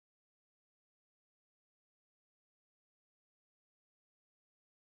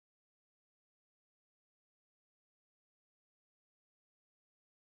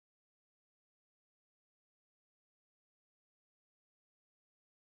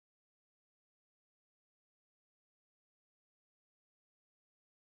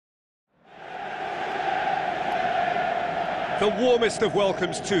The warmest of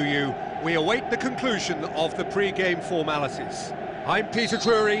welcomes to you. We await the conclusion of the pre-game formalities. I'm Peter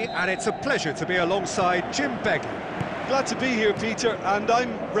Drury, and it's a pleasure to be alongside Jim Begley. Glad to be here, Peter, and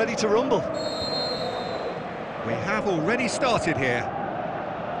I'm ready to rumble. We have already started here.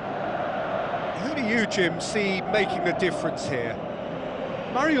 Who do you, Jim, see making the difference here?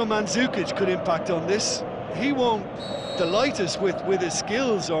 Mario Mandzukic could impact on this. He won't delight us with his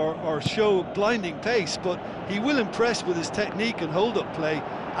skills or show blinding pace, but he will impress with his technique and hold-up play,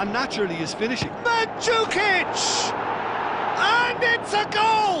 and naturally his finishing. Mandzukic! And it's a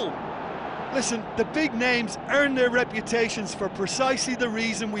goal! Listen, the big names earn their reputations for precisely the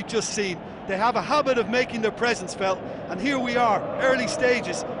reason we've just seen. They have a habit of making their presence felt, and here we are, early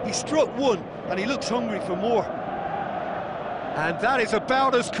stages. He struck one, and he looks hungry for more. And that is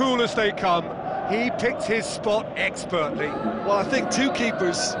about as cool as they come. He picked his spot expertly. Well, I think two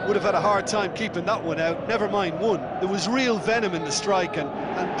keepers would have had a hard time keeping that one out, never mind one. There was real venom in the strike and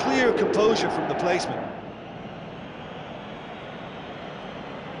clear composure from the placement.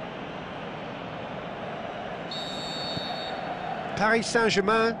 Paris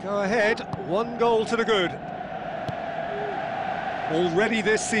Saint-Germain go ahead, 1 goal to the good. Already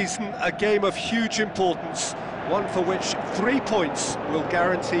this season, a game of huge importance, one for which 3 points will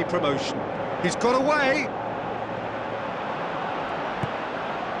guarantee promotion. He's got away.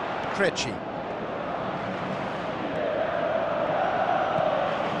 Krejci.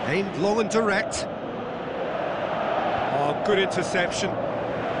 Aimed long and direct. Oh, good interception.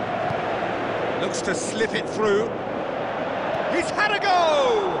 Looks to slip it through. He's had a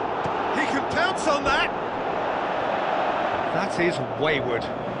go! He can pounce on that. That is wayward.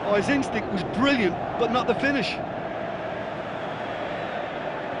 Oh, his instinct was brilliant, but not the finish.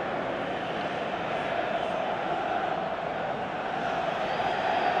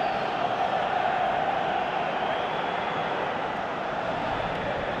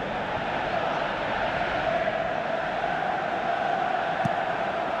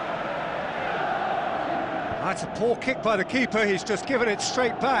 That's a poor kick by the keeper, he's just given it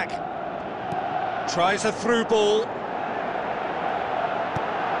straight back. Tries a through ball.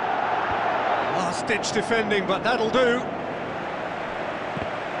 Last-ditch defending, but that'll do.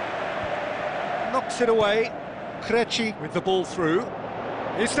 Knocks it away. Krejci with the ball through.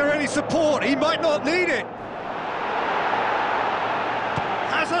 Is there any support? He might not need it.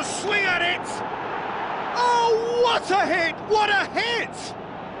 Has a swing at it. Oh, what a hit! What a hit!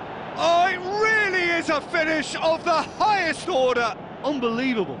 Oh, it really is a finish of the highest order.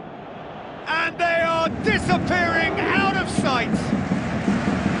 Unbelievable. And they are disappearing out of sight.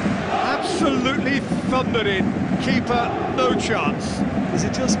 Absolutely thundered in. Keeper, no chance. Is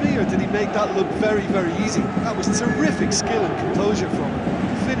it just me, or did he make that look very, very easy? That was terrific skill and composure from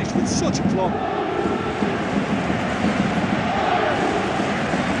him. He finished with such aplomb.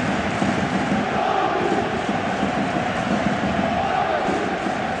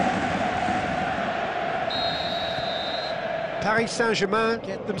 Paris Saint-Germain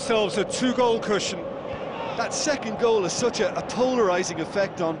get themselves a 2-goal cushion. That second goal has such a polarising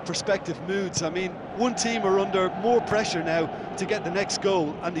effect on prospective moods. I mean, one team are under more pressure now to get the next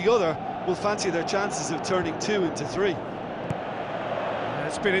goal, and the other will fancy their chances of turning 2 into 3.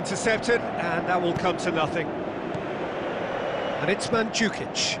 It's been intercepted, and that will come to nothing. And it's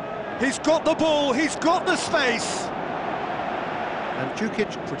Mandzukic. He's got the ball, he's got the space.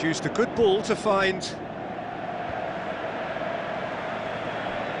 Mandzukic produced a good ball to find...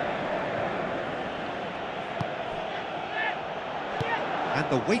 And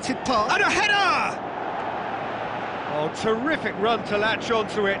the weighted pass, and a header! Oh, terrific run to latch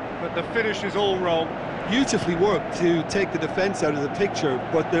onto it, but the finish is all wrong. Beautifully worked to take the defence out of the picture,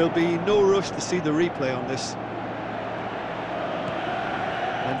 but there'll be no rush to see the replay on this.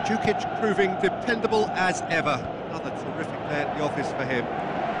 And Mandzukic proving dependable as ever. Another terrific day at the office for him.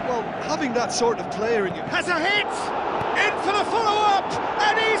 Well, having that sort of player in your... Has a hit! In for the follow-up!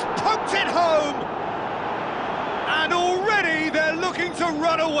 And he's poked it home! And already they're looking to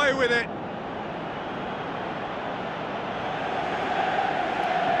run away with it.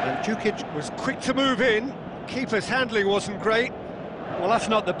 Mandzukic was quick to move in. Keeper's handling wasn't great. Well, that's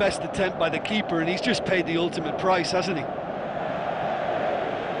not the best attempt by the keeper, and he's just paid the ultimate price, hasn't he?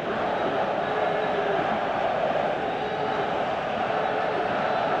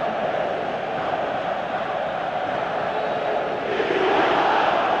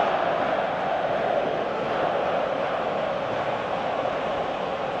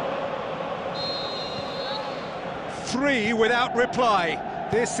 Three without reply.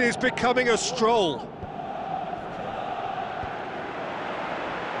 This is becoming a stroll.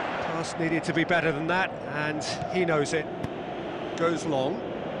 Pass needed to be better than that, and he knows it. goes long.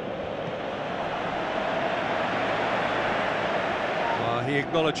 Well, he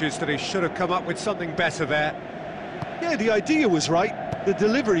acknowledges that he should have come up with something better there. Yeah, the idea was right, the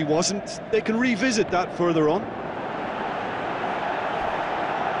delivery wasn't. They can revisit that further on.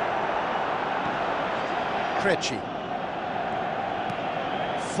 Krejci.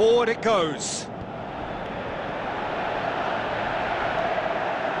 Forward it goes.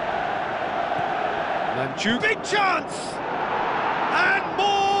 Manju, big chance! And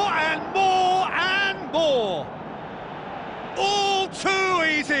more, and more, and more! All too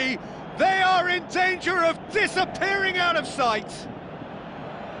easy! They are in danger of disappearing out of sight!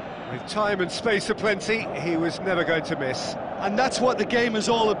 With time and space aplenty, he was never going to miss. And that's what the game is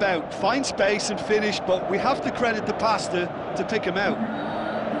all about. Find space and finish, but we have to credit the pasta to pick him out.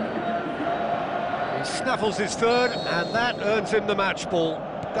 He snaffles his third, and that earns him the match ball.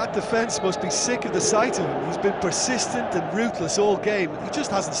 That defence must be sick of the sight of him. He's been persistent and ruthless all game. He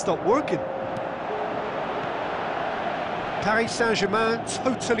just hasn't stopped working. Paris Saint-Germain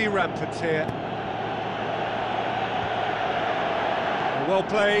totally rampant here. Well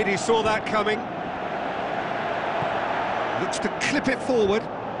played, he saw that coming. Looks to clip it forward.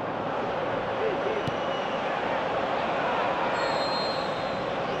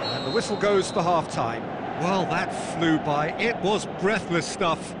 And the whistle goes for half-time. Well, that flew by. It was breathless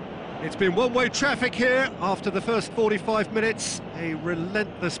stuff. It's been one-way traffic here after the first 45 minutes. A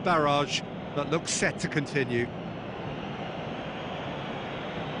relentless barrage that looks set to continue.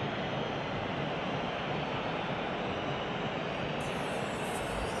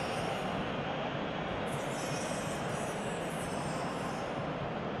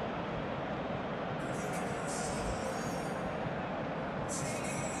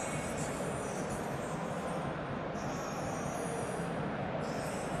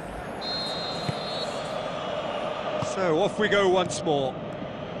 So off we go once more.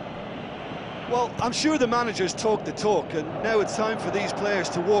 Well, I'm sure the managers talk the talk, and now it's time for these players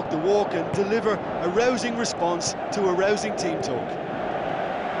to walk the walk and deliver a rousing response to a rousing team talk.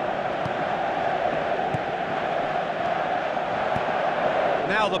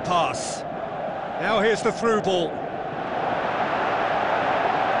 Now the pass. Now here's the through ball.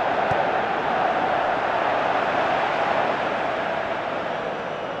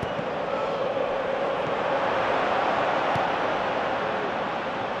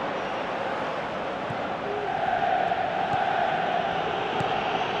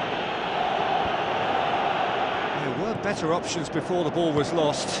 Better options before the ball was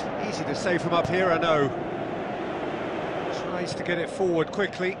lost. Easy to say from up here, I know. Tries to get it forward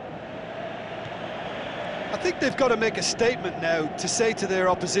quickly. I think they've got to make a statement now to say to their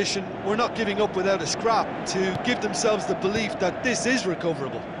opposition, we're not giving up without a scrap, to give themselves the belief that this is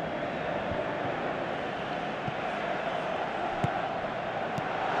recoverable.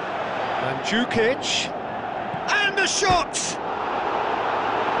 Mandzukic. And the shot!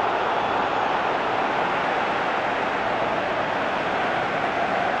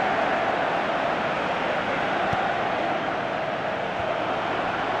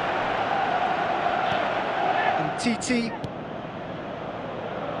 TT.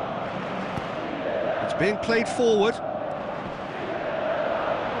 It's being played forward.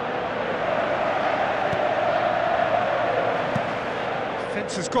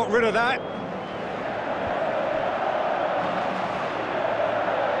 Defence has got rid of that.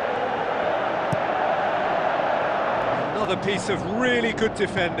 Another piece of really good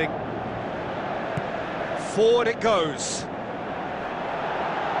defending. Forward it goes.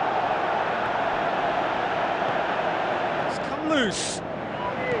 Loose.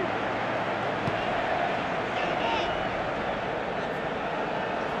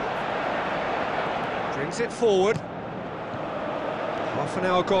 Brings it forward. Half an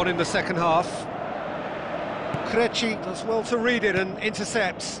hour gone in the second half. Krejci does well to read it and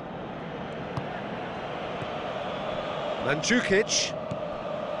intercepts. Mandzukic.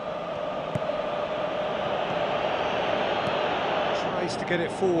 Tries to get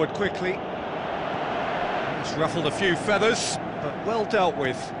it forward quickly. He's ruffled a few feathers, but well dealt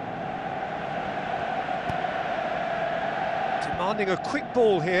with. Demanding a quick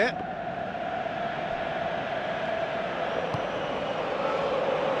ball here.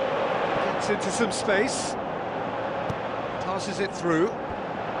 Gets into some space. Passes it through.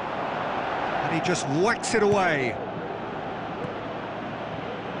 And he just whacks it away.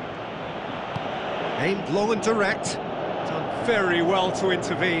 Aimed long and direct. Done very well to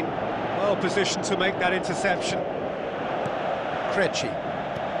intervene. Well positioned to make that interception. Krejci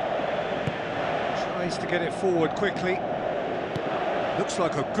tries to get it forward quickly. Looks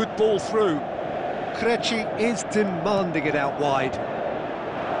like a good ball through. Krejci is demanding it out wide.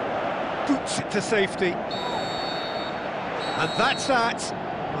 Boots it to safety. And that's that.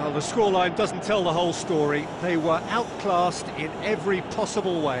 Well, the scoreline doesn't tell the whole story. They were outclassed in every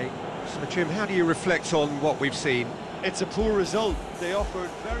possible way. So, Jim, how do you reflect on what we've seen? It's a poor result. They offered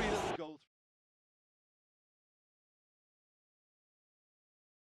very little.